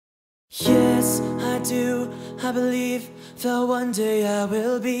Yes, I do. I believe that one day I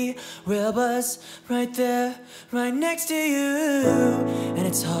will be where I was, right there, right next to you. And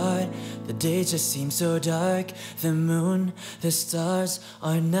it's hard, the day just seems so dark. The moon, the stars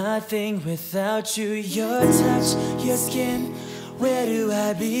are nothing without you. Your touch, your skin, where do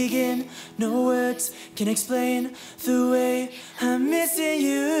I begin? No words can explain the way I'm missing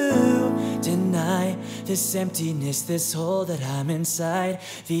you. Deny this emptiness, this hole that I'm inside.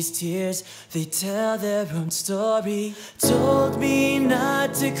 These tears, they tell their own story. Told me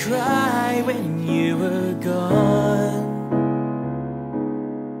not to cry when you were gone,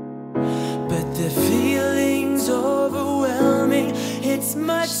 but the feeling's overwhelming. It's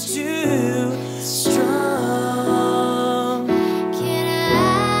much too strong. Can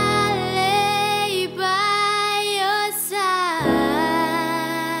I lay by your side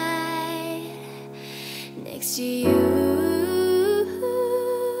next to you?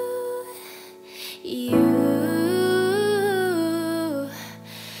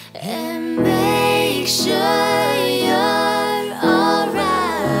 And make sure you're alright.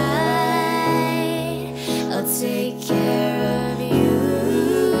 I'll take care of you.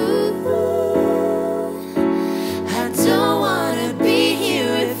 I don't wanna be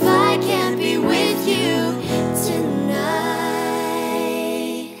here if I can't be with you tonight.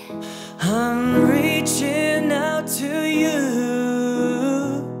 I'm reaching out to you.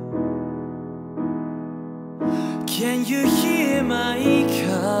 Can you hear my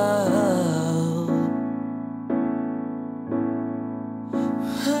call?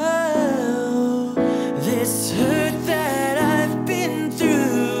 Oh, this hurt that I've been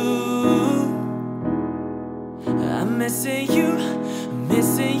through. I'm missing you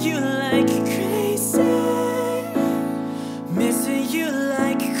like crazy. Missing you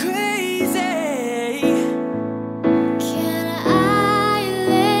like crazy. Can I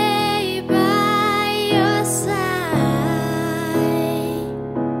lay by your side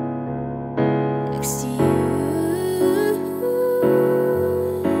next to you?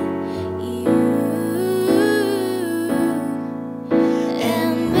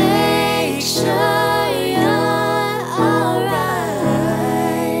 And make sure you're alright.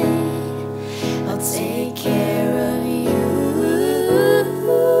 I'll take care of you.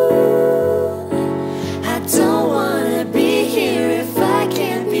 I don't wanna be here if I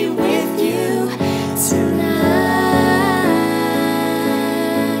can't be with you tonight.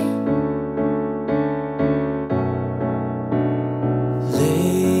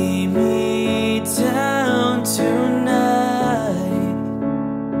 Lay me down tonight.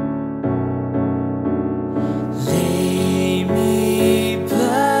 Lay me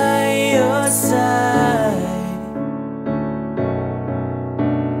by your side.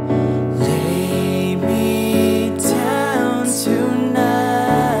 Lay me down tonight.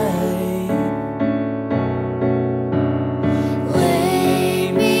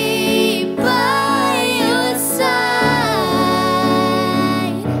 Lay me by your side.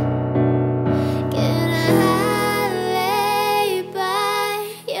 Can I lay by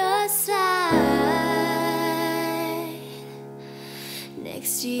your side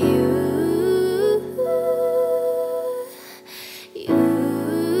next to you?